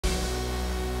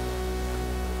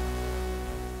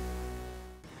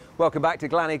Welcome back to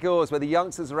Glanny Gores, where the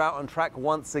youngsters are out on track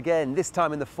once again, this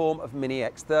time in the form of Mini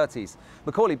X30s.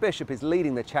 Macaulay Bishop is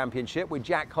leading the championship with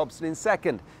Jack Hobson in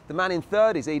second. The man in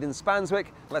third is Eden Spanswick.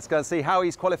 Let's go and see how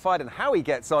he's qualified and how he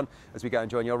gets on as we go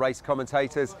and join your race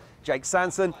commentators, Jake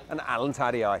Sanson and Alan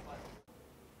Tadei.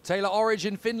 Taylor Orridge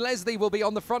and Finn Leslie will be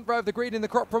on the front row of the grid in the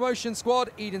crop promotion squad.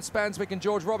 Eden Spanswick and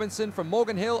George Robinson from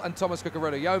Morgan Hill and Thomas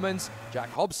Cucurullo Yeomans. Jack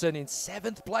Hobson in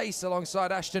 7th place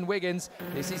alongside Ashton Wiggins.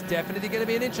 This is definitely going to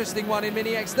be an interesting one in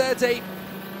Mini X30.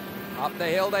 Up the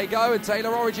hill they go, and Taylor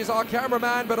Orridge is our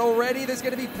cameraman, but already there's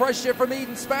going to be pressure from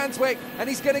Eden Spanswick, and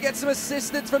he's going to get some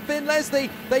assistance from Finn Leslie.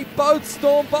 They both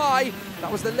storm by.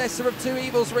 That was the lesser of two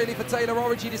evils, really, for Taylor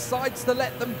Orridge. He decides to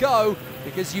let them go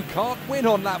because you can't win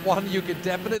on that one. You can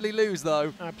definitely lose,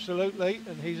 though. Absolutely,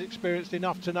 and he's experienced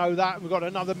enough to know that. We've got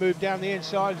another move down the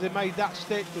inside. They made that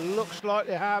stick. Looks like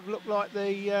they have. Looked like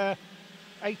the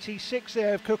 86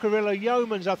 there of Cucurullo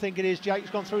Yeomans, I think it is. Jake's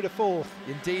gone through to 4th.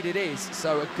 Indeed it is.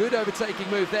 So a good overtaking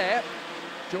move there.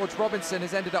 George Robinson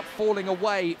has ended up falling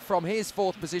away from his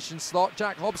 4th position slot.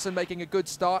 Jack Hobson making a good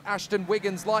start. Ashton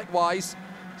Wiggins likewise.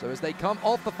 So as they come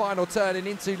off the final turn and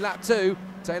into lap 2,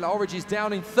 Taylor Orridge is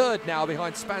down in 3rd now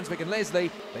behind Spanswick and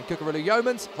Leslie. Then Cucurullo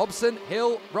Yeomans, Hobson,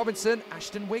 Hill, Robinson.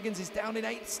 Ashton Wiggins is down in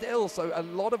 8th still, so a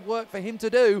lot of work for him to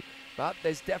do. But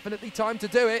there's definitely time to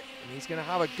do it. And he's going to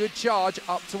have a good charge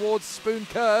up towards Spoon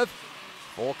Curve.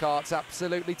 4 karts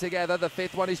absolutely together. The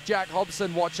 5th one is Jack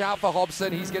Hobson. Watch out for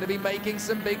Hobson. He's going to be making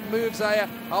some big moves here.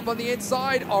 Up on the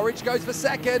inside, Orridge goes for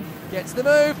 2nd. Gets the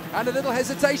move, and a little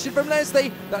hesitation from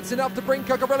Leslie. That's enough to bring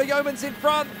Cucurullo Yeomans in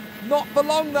front. Not for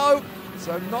long, though.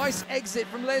 So nice exit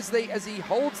from Leslie as he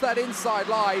holds that inside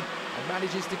line and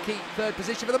manages to keep 3rd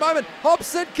position for the moment.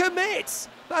 Hobson commits.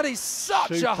 That is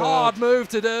such a hard move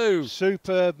to do.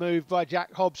 Superb move by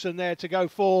Jack Hobson there to go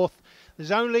 4th.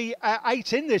 There's only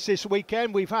 8 in this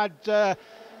weekend. We've had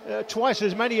twice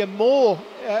as many and more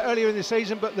earlier in the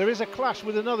season, but there is a clash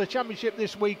with another championship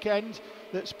this weekend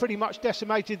that's pretty much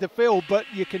decimated the field, but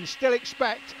you can still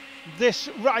expect this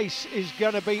race is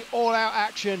going to be all-out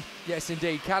action. Yes,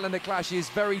 indeed. Calendar clash is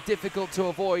very difficult to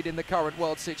avoid in the current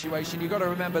world situation. You've got to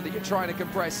remember that you're trying to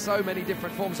compress so many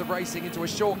different forms of racing into a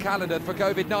short calendar for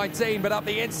COVID-19. But up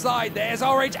the inside, there's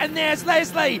Orridge and there's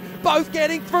Leslie, both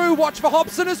getting through. Watch for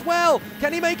Hobson as well.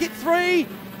 Can he make it 3?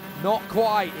 Not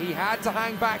quite. He had to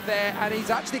hang back there, and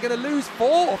he's actually going to lose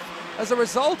 4th as a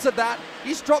result of that.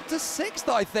 He's dropped to 6th,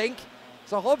 I think.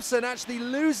 So Hobson actually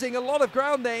losing a lot of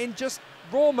ground there in just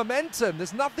raw momentum.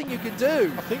 There's nothing you can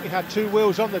do. I think he had 2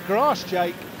 wheels on the grass,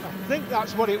 Jake. I think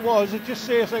that's what it was. And just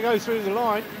see if they go through the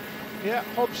line. Yeah,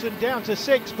 Hobson down to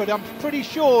 6, but I'm pretty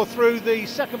sure through the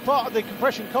second part of the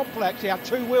compression complex he had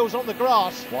 2 wheels on the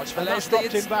grass. Watch for Leslie.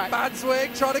 It's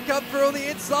Spanswick trying to come through on the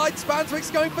inside.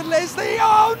 Spanswick's going for Leslie.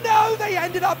 Oh no, they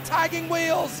ended up tagging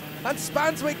wheels, and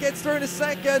Spanswick gets through in a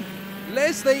second.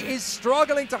 Leslie is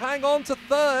struggling to hang on to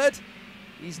 3rd.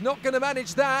 He's not going to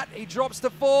manage that. He drops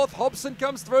to 4th. Hobson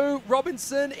comes through.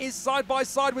 Robinson is side by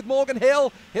side with Morgan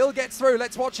Hill. Hill gets through.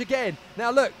 Let's watch again.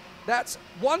 Now look, that's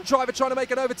one driver trying to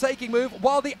make an overtaking move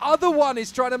while the other one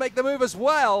is trying to make the move as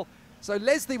well. So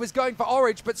Leslie was going for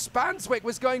Orridge, but Spanswick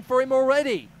was going for him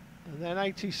already. And then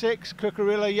 86,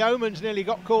 Cucurullo Yeomans nearly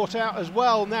got caught out as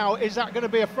well. Now, is that going to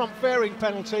be a front fairing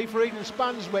penalty for Eden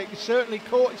Spanswick? He certainly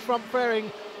caught his front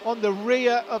fairing on the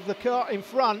rear of the car in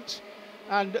front.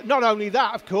 And not only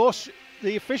that, of course,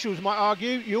 the officials might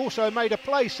argue you also made a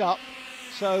place up.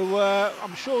 So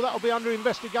I'm sure that'll be under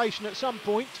investigation at some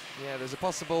point. Yeah, there's a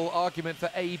possible argument for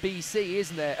ABC,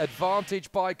 isn't there?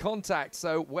 Advantage by contact.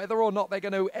 So whether or not they're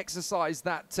going to exercise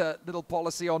that little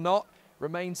policy or not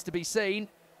remains to be seen.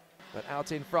 But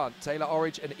out in front, Taylor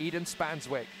Orridge and Eden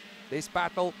Spanswick. This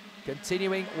battle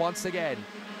continuing once again.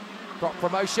 Crop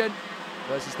promotion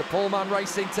versus the Pullman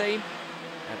Racing team.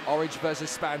 And Orridge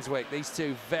versus Spanswick, these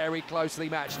two very closely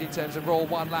matched in terms of raw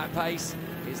one-lap pace.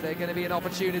 Is there going to be an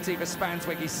opportunity for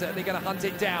Spanswick? He's certainly going to hunt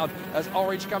it down as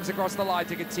Orridge comes across the line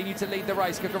to continue to lead the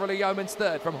race. Cucurullo Yeomans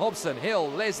 3rd from Hobson, Hill,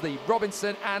 Leslie,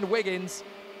 Robinson and Wiggins.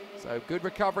 So good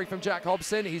recovery from Jack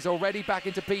Hobson. He's already back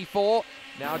into P4.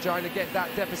 Now trying to get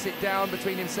that deficit down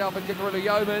between himself and Cucurullo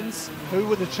Yeomans. Who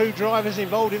were the 2 drivers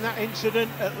involved in that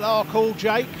incident at Larkhall,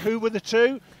 Jake? Who were the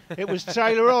 2? It was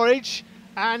Taylor Orridge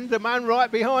and the man right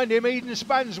behind him, Eden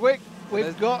Spanswick.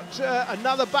 We've got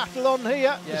another battle on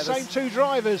here, the same 2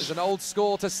 drivers. There's an old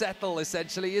score to settle,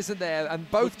 essentially, isn't there? And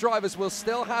both drivers will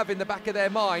still have in the back of their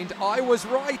mind, I was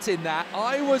right in that.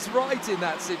 I was right in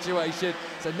that situation.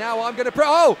 So now I'm going to...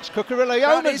 Oh! It's Cucurullo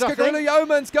Yeomans, That is Cucurullo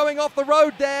Yeomans going off the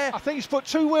road there. I think he's put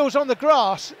 2 wheels on the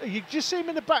grass. You just see him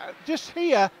in the back, just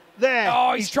here. There.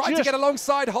 Oh, he's trying to get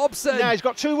alongside Hobson. Now he's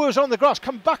got 2 wheels on the grass,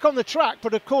 come back on the track,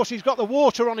 but of course he's got the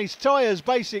water on his tyres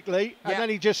basically, and then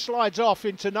he just slides off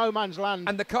into no man's land.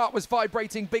 And the kart was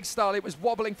vibrating big style. It was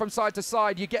wobbling from side to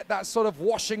side. You get that sort of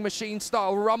washing machine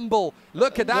style rumble.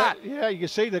 Look at that. Yeah, you can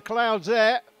see the clouds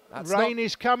there. Rain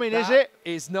is coming, is it?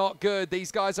 Is not good. These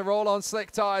guys are all on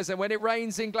slick tyres, and when it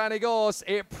rains in Gleneagles,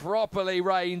 it properly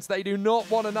rains. They do not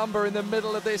want a number in the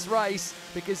middle of this race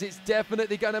because it's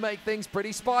definitely going to make things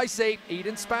pretty spicy.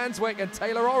 Eden Spanswick and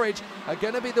Taylor Orridge are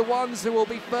going to be the ones who will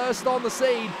be first on the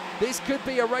scene. This could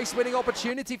be a race-winning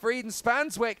opportunity for Eden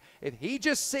Spanswick. If he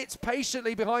just sits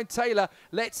patiently behind Taylor,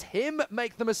 lets him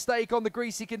make the mistake on the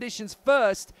greasy conditions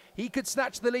first, he could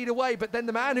snatch the lead away. But then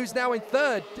the man who's now in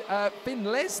third, Finn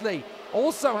Leslie,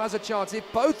 also has a chance. If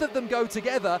both of them go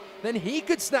together, then he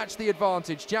could snatch the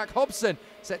advantage. Jack Hobson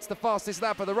sets the fastest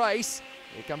lap of the race.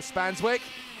 Here comes Spanswick,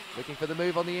 looking for the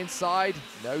move on the inside.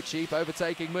 No cheap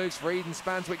overtaking moves for Eden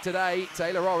Spanswick today.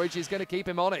 Taylor Orridge is going to keep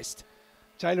him honest.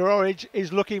 Taylor Orridge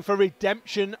is looking for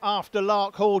redemption after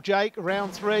Lark Hall, Jake.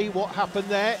 Round 3, what happened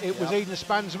there? It was Eden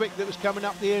Spanswick that was coming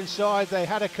up the inside. They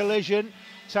had a collision.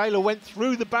 Taylor went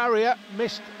through the barrier,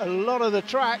 missed a lot of the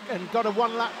track and got a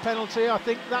 1-lap penalty. I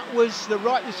think that was the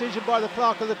right decision by the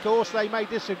clerk of the course. They may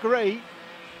disagree,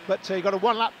 but he got a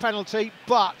 1-lap penalty,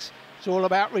 but it's all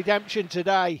about redemption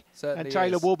today. Certainly and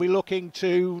Taylor will be looking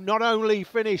to not only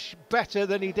finish better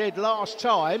than he did last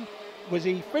time, was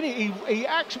he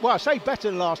actually, well, I say better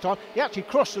than last time, he actually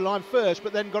crossed the line first,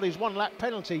 but then got his 1-lap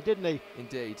penalty, didn't he?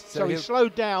 Indeed. So he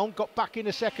slowed down, got back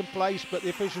into second place, but the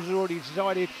officials had already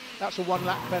decided that's a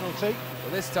 1-lap penalty.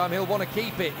 Well, this time he'll want to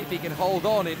keep it if he can hold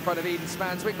on in front of Eden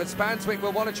Spanswick, but Spanswick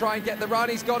will want to try and get the run.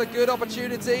 He's got a good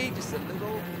opportunity, just a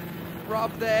little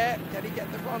rub there. Can he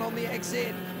get the run on the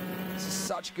exit? This is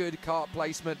such good kart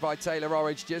placement by Taylor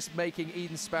Orridge, just making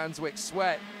Eden Spanswick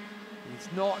sweat. He's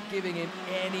not giving him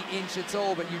any inch at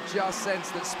all, but you just sense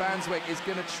that Spanswick is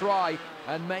going to try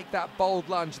and make that bold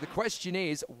lunge. The question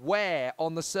is, where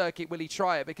on the circuit will he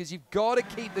try it? Because you've got to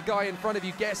keep the guy in front of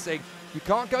you guessing. You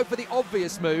can't go for the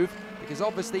obvious move, because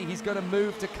obviously he's going to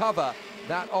move to cover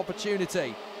that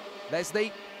opportunity.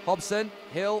 Leslie, Hobson,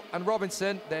 Hill and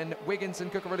Robinson, then Wiggins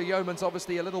and Cucurella Yeomans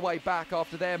obviously a little way back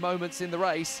after their moments in the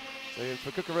race. So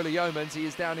for Cucurella Yeomans, he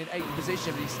is down in 8th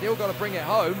position, but he's still got to bring it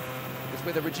home. Because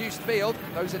with a reduced field,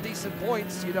 those are decent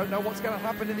points. You don't know what's going to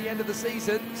happen in the end of the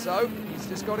season, so he's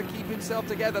just got to keep himself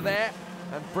together there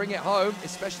and bring it home,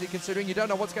 especially considering you don't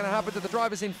know what's going to happen to the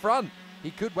drivers in front.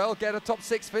 He could well get a top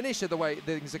 6 finish the way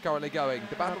things are currently going.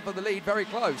 The battle for the lead very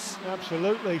close.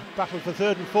 Absolutely. Battle for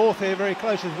 3rd and 4th here very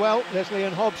close as well. Leslie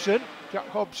and Hobson. Jack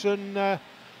Hobson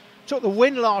took the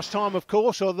win last time, of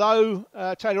course, although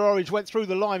Taylor Orridge went through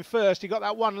the line first. He got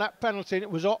that 1-lap penalty, and it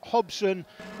was Hobson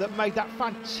that made that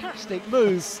fantastic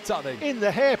move. Stunning. In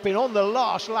the hairpin on the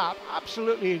last lap.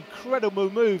 Absolutely incredible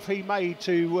move he made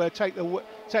to take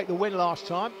the win last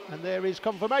time, and there is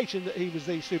confirmation that he was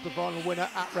the super final winner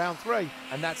at round 3.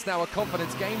 And that's now a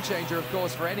confidence game changer, of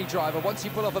course, for any driver. Once you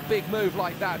pull off a big move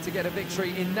like that to get a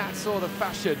victory in that sort of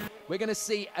fashion, we're going to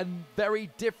see a very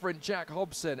different Jack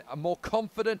Hobson, a more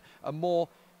confident, a more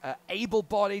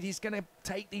able-bodied. He's going to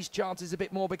take these chances a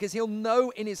bit more because he'll know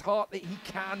in his heart that he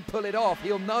can pull it off.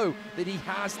 He'll know that he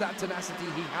has that tenacity,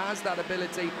 he has that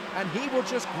ability, and he will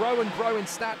just grow and grow in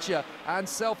stature and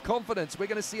self-confidence. We're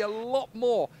going to see a lot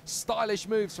more stylish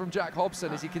moves from Jack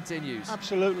Hobson as he continues.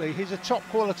 Absolutely. He's a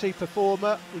top-quality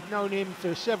performer. We've known him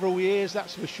for several years,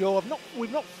 that's for sure.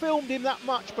 We've not filmed him that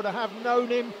much, but I have known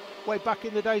him way back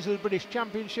in the days of the British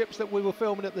Championships that we were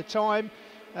filming at the time.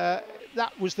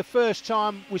 That was the first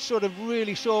time we sort of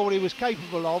really saw what he was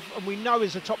capable of, and we know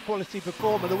he's a top quality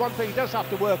performer. The one thing he does have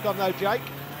to work on though, Jake,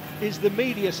 is the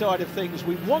media side of things.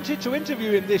 We wanted to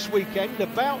interview him this weekend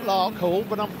about Lark Hall,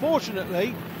 but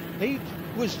unfortunately he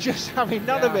was just having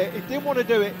none of it. He didn't want to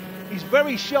do it. He's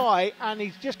very shy, and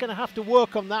he's just going to have to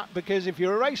work on that, because if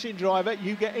you're a racing driver,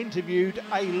 you get interviewed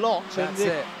a lot. That's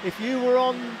and it. If you were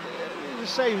on,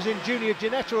 say he was in Junior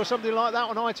Ginetta or something like that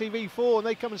on ITV4, and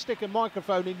they come and stick a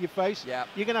microphone in your face, you're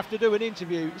going to have to do an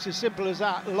interview. It's as simple as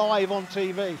that, live on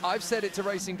TV. I've said it to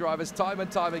racing drivers time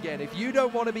and time again. If you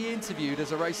don't want to be interviewed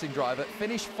as a racing driver,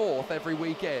 finish 4th every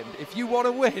weekend. If you want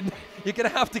to win, you're going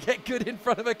to have to get good in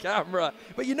front of a camera.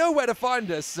 But you know where to find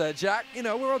us, Jack. You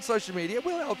know, we're on social media.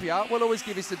 We'll help you out. We'll always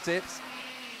give you some tips.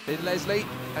 Finn Leslie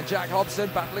and Jack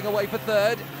Hobson battling away for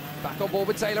 3rd. Back on board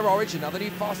with Taylor Orridge, another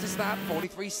new fastest lap,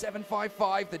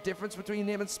 43.755. The difference between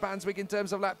him and Spanswick in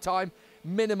terms of lap time,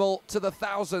 minimal to the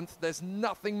 1,000th. There's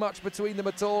nothing much between them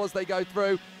at all as they go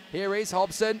through. Here is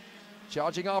Hobson,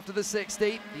 Charging after the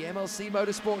 60, the MLC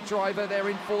Motorsport driver there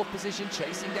in 4th position,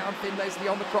 chasing down Finn Leslie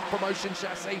on the crop promotion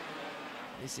chassis.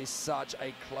 This is such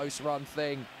a close run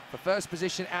thing for 1st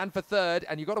position and for 3rd,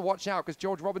 and you've got to watch out because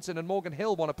George Robinson and Morgan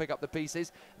Hill want to pick up the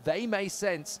pieces. They may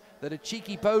sense that a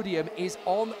cheeky podium is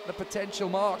on the potential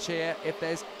march here. If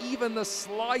there's even the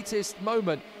slightest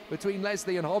moment between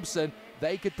Leslie and Hobson,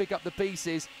 they could pick up the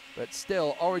pieces, but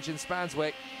still, Origin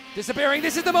Spanswick disappearing.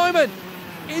 This is the moment!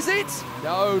 Is it?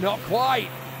 No, not quite,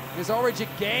 because Origin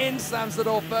again slams the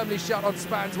door firmly shut on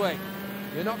Spanswick.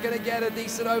 You're not going to get a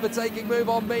decent overtaking move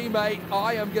on me, mate.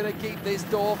 I am going to keep this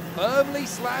door firmly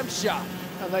slammed shut.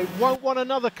 And they won't want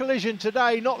another collision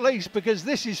today, not least because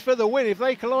this is for the win. If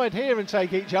they collide here and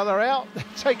take each other out, they're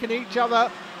taking each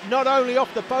other not only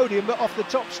off the podium, but off the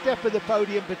top step of the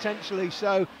podium potentially.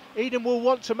 So Eden will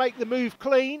want to make the move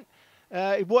clean.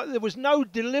 There was no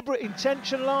deliberate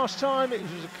intention last time. It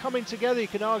was coming together. You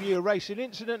can argue a racing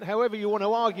incident, however you want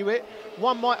to argue it.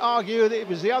 One might argue that it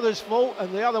was the other's fault,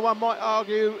 and the other one might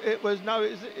argue it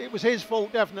was his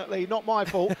fault, definitely, not my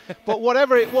fault. But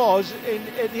whatever it was,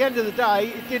 at the end of the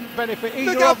day, it didn't benefit either of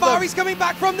them. Look how far he's coming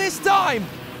back from this time.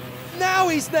 Now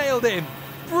he's nailed him.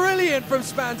 Brilliant from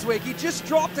Spanswick. He just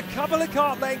dropped a couple of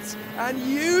kart lengths and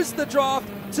used the draft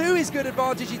to his good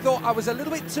advantage. He thought I was a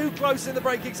little bit too close in the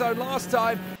braking zone last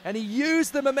time, and he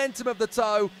used the momentum of the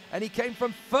toe, and he came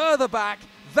from further back.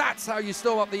 That's how you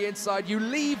storm up the inside. You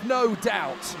leave no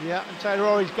doubt. Yeah, and Taylor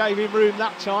Orridge gave him room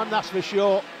that time, that's for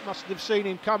sure. Must have seen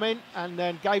him come in and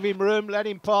then gave him room, let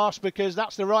him pass, because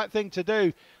that's the right thing to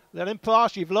do. Let him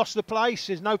pass. You've lost the place.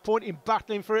 There's no point in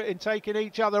battling for it and taking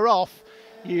each other off.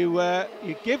 You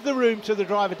give the room to the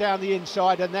driver down the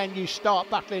inside, and then you start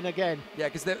battling again. Yeah,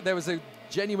 because there was a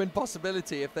genuine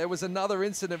possibility. If there was another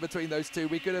incident between those two,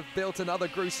 we could have built another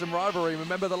gruesome rivalry.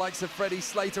 Remember the likes of Freddie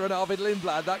Slater and Arvid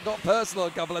Lindblad? That got personal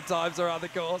a couple of times around the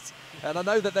course. And I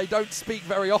know that they don't speak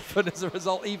very often as a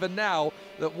result, even now,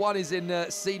 that one is in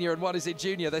senior and one is in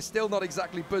junior. They're still not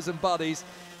exactly bosom buddies.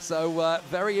 So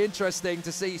very interesting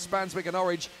to see Spanswick and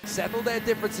Orridge settle their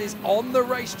differences on the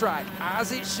racetrack,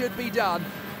 as it should be done.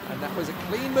 And that was a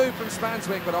clean move from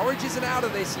Spanswick, but Orridge isn't out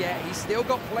of this yet. He's still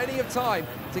got plenty of time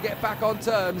to get back on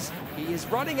terms. He is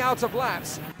running out of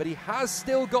laps, but he has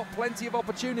still got plenty of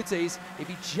opportunities. If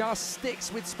he just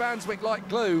sticks with Spanswick like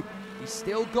glue, he's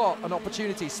still got an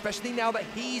opportunity, especially now that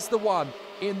he's the one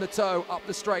in the tow up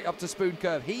the straight, up to Spoon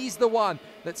Curve. He's the one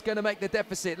that's going to make the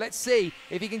deficit. Let's see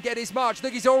if he can get his march.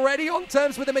 Look, he's already on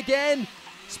terms with him again.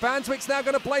 Spanswick's now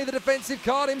going to play the defensive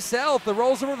card himself. The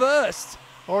roles are reversed.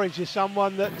 Orridge is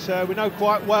someone that we know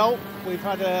quite well. We've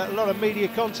had a lot of media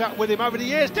contact with him over the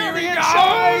years. Down the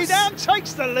inside, and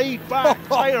takes the lead back.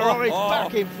 Taylor Orridge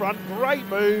back in front. Great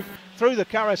move through the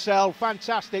carousel.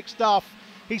 Fantastic stuff.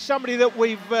 He's somebody that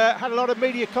we've had a lot of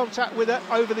media contact with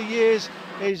over the years.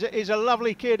 He's a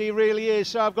lovely kid, he really is.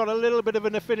 So I've got a little bit of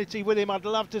an affinity with him. I'd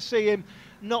love to see him,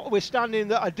 notwithstanding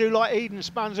that I do like Eden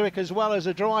Spanswick as well as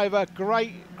a driver.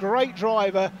 Great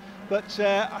driver. But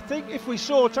I think if we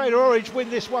saw Taylor Orridge win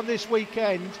this one this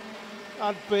weekend,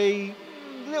 I'd be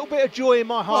a little bit of joy in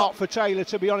my heart for Taylor,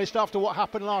 to be honest, after what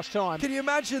happened last time. Can you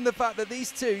imagine the fact that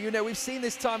these two, you know, we've seen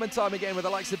this time and time again with the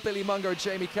likes of Billy Munger and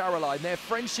Jamie Caroline. Their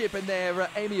friendship and their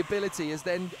amiability has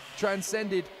then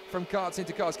transcended from karts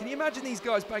into cars. Can you imagine these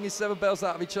guys banging 7 bells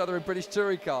out of each other in British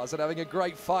touring cars and having a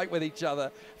great fight with each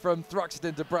other from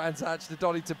Thruxton to Brands Hatch to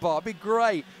Donington Park? It'd be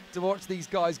great to watch these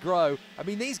guys grow. I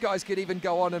mean, these guys could even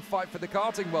go on and fight for the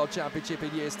Karting World Championship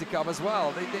in years to come as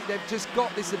well. They've just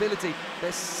got this ability.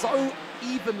 They're so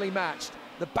evenly matched.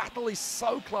 The battle is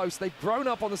so close. They've grown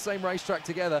up on the same racetrack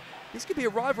together. This could be a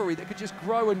rivalry that could just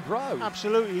grow and grow.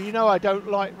 Absolutely. You know I don't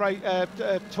like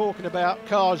talking about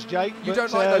cars, Jake. You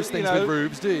don't like those things with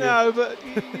Rubes, do you? No, but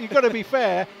you've got to be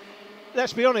fair.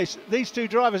 Let's be honest, these two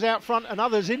drivers out front and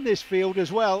others in this field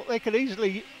as well, they could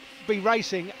easily be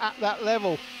racing at that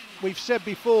level. We've said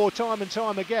before, time and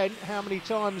time again, how many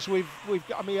times we've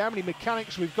got, I mean, how many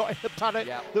mechanics we've got in the paddock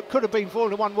that could have been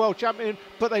Formula 1 world champion,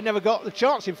 but they never got the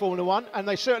chance in Formula 1, and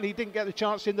they certainly didn't get the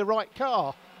chance in the right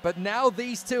car. But now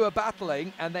these two are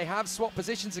battling, and they have swapped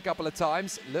positions a couple of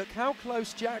times. Look how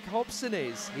close Jack Hobson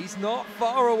is. He's not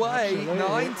far away.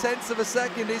 Absolutely. 9/10 of a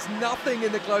second is nothing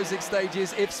in the closing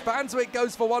stages. If Spanswick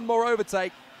goes for one more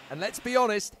overtake, and let's be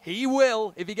honest, he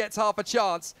will if he gets half a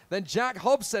chance, then Jack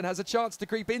Hobson has a chance to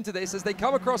creep into this as they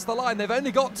come across the line. They've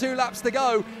only got 2 laps to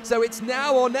go, so it's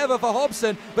now or never for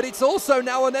Hobson, but it's also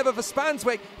now or never for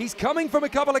Spanswick. He's coming from a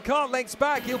couple of kart lengths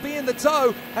back. He'll be in the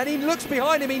tow, and he looks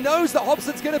behind him. He knows that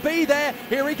Hobson's going to be there.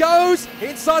 Here he goes,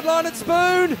 inside line at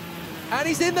Spoon, and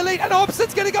he's in the lead, and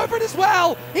Hobson's going to go for it as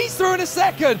well. He's through in a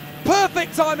second.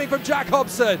 Perfect timing from Jack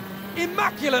Hobson.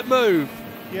 Immaculate move.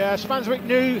 Yeah, Spanswick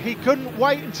knew he couldn't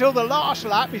wait until the last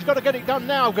lap. He's got to get it done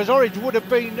now because Orridge would have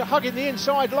been hugging the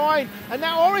inside line, and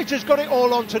now Orridge has got it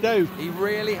all on to do. He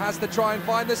really has to try and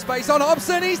find the space on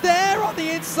Hobson. He's there on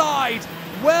the inside.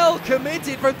 Well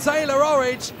committed from Taylor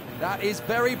Orridge. That is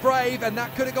very brave, and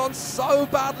that could have gone so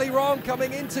badly wrong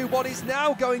coming into what is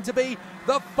now going to be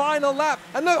the final lap.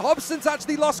 And look, Hobson's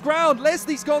actually lost ground.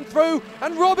 Leslie's gone through,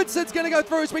 and Robinson's going to go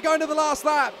through as we go into the last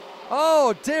lap.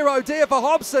 Oh dear for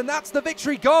Hobson, that's the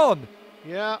victory gone.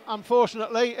 Yeah,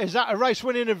 unfortunately, is that a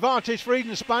race-winning advantage for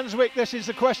Eden Spanswick? This is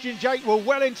the question, Jake. We're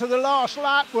well into the last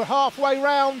lap. We're halfway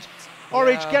round.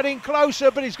 Orridge getting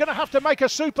closer, but he's going to have to make a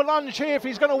super lunge here if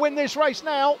he's going to win this race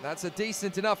now. That's a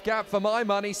decent enough gap for my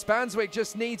money. Spanswick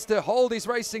just needs to hold his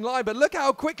racing line, but look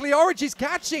how quickly Orridge is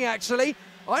catching, actually.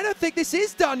 I don't think this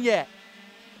is done yet.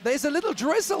 There's a little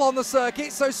drizzle on the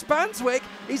circuit, so Spanswick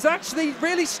is actually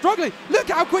really struggling. Look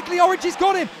how quickly Orridge has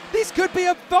got him. This could be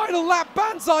a final lap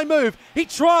banzai move. He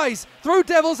tries through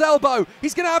Devil's Elbow.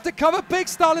 He's going to have to cover Big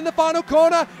Style in the final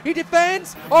corner. He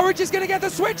defends. Orridge is going to get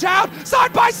the switch out.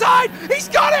 Side by side. He's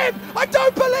got him. I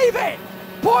don't believe it.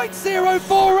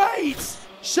 0.048.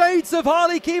 Shades of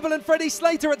Harley Keeble and Freddie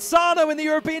Slater at Sarno in the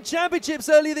European Championships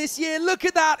earlier this year. Look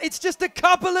at that. It's just a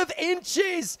couple of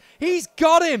inches. He's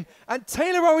got him. And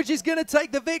Taylor Orridge is going to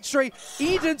take the victory.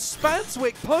 Eden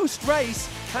Spanswick post-race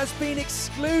has been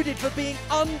excluded for being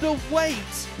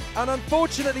underweight. And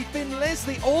unfortunately, Finn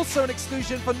Leslie also an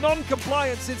exclusion for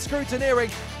non-compliance in scrutineering.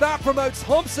 That promotes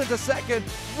Hobson to second.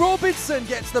 Robinson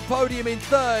gets the podium in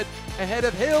third, ahead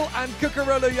of Hill and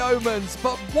Cucurella Yeomans.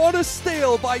 But what a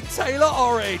steal by Taylor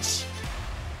Orridge.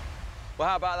 Well,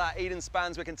 how about that? Eden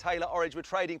Spanswick and Taylor Orridge were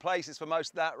trading places for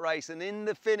most of that race. And in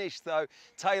the finish, though,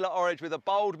 Taylor Orridge with a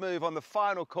bold move on the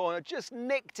final corner just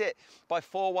nicked it by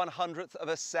 4/100th of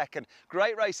a second.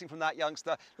 Great racing from that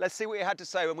youngster. Let's see what he had to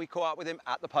say when we caught up with him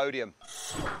at the podium.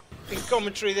 In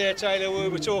commentary there, Taylor, we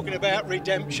were talking about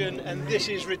redemption, and this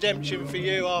is redemption for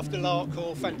you after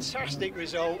Larkhall. Fantastic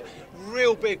result.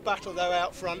 Real big battle, though,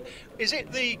 out front. Is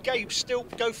it the Gabe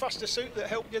Stilp Go Faster suit that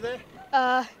helped you there?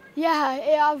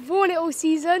 Yeah, I've worn it all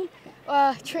season,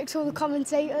 tricked all the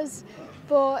commentators,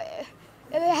 but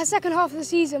the second half of the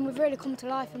season we've really come to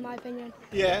life, in my opinion.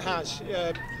 Yeah, it has.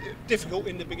 Difficult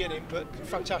in the beginning, but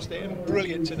fantastic and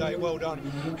brilliant today. Well done.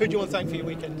 Who do you want to thank for your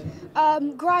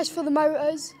weekend? Grice for the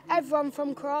motors, everyone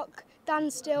from Croc, Dan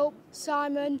Stilp,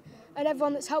 Simon, and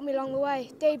everyone that's helped me along the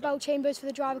way. Dave Bell Chambers for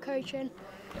the driver coaching.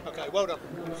 Okay, well done.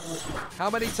 How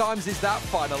many times is that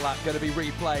final lap going to be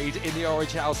replayed in the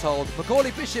Orridge household?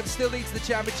 Macaulay Bishop still leads the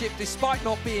championship despite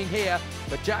not being here,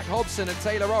 but Jack Hobson and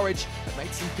Taylor Orridge have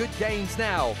made some good gains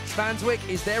now. Spanswick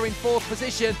is there in fourth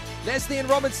position, Leslie and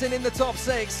Robinson in the top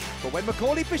six, but when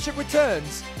Macaulay Bishop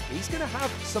returns, he's going to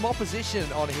have some opposition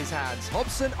on his hands.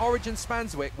 Hobson, Orridge and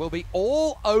Spanswick will be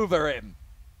all over him.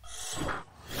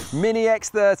 Mini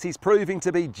X30's proving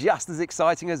to be just as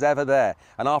exciting as ever there.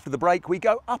 And after the break, we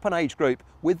go up an age group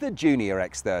with the Junior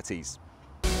X30s.